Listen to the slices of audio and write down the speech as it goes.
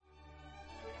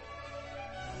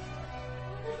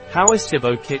Hawa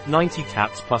Sobo Kit 90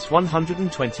 caps plus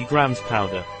 120 grams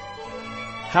powder.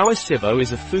 Hawa Sobo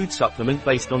is a food supplement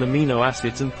based on amino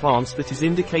acids and plants that is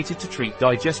indicated to treat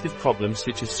digestive problems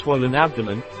such as swollen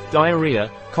abdomen, diarrhea,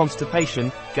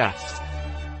 constipation, gas.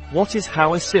 What is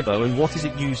Hawa Sobo and what is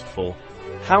it used for?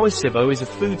 Hawa Sobo is a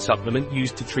food supplement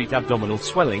used to treat abdominal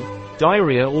swelling,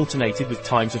 diarrhea alternated with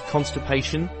times of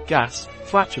constipation, gas,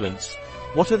 flatulence.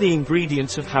 What are the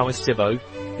ingredients of Hawa Sobo?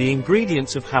 The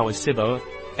ingredients of Hawa Sobo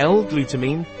are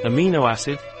L-glutamine, amino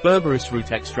acid, berberis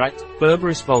root extract,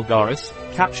 berberis vulgaris,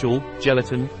 capsule,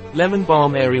 gelatin, lemon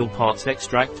balm aerial parts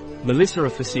extract, Melissa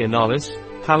officinalis,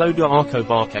 palo de arco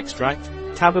bark extract,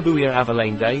 Tababuia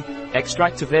avalande,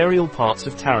 extract of aerial parts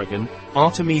of tarragon,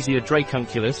 Artemisia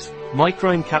dracunculus,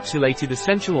 microencapsulated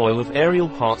essential oil of aerial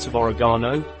parts of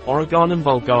oregano, Oreganum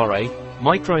vulgare,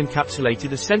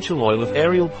 microencapsulated essential oil of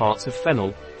aerial parts of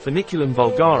fennel, Feniculum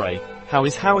vulgare. How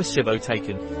is Hawa Sobo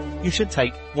taken? You should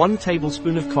take 1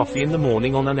 tablespoon of coffee in the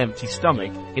morning on an empty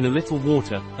stomach, in a little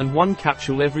water, and 1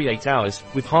 capsule every 8 hours,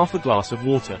 with half a glass of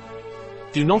water.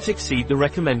 Do not exceed the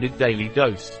recommended daily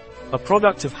dose. A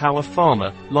product of Hawa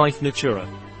PHARMA, Life Natura.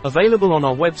 Available on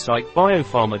our website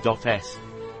biopharma.s.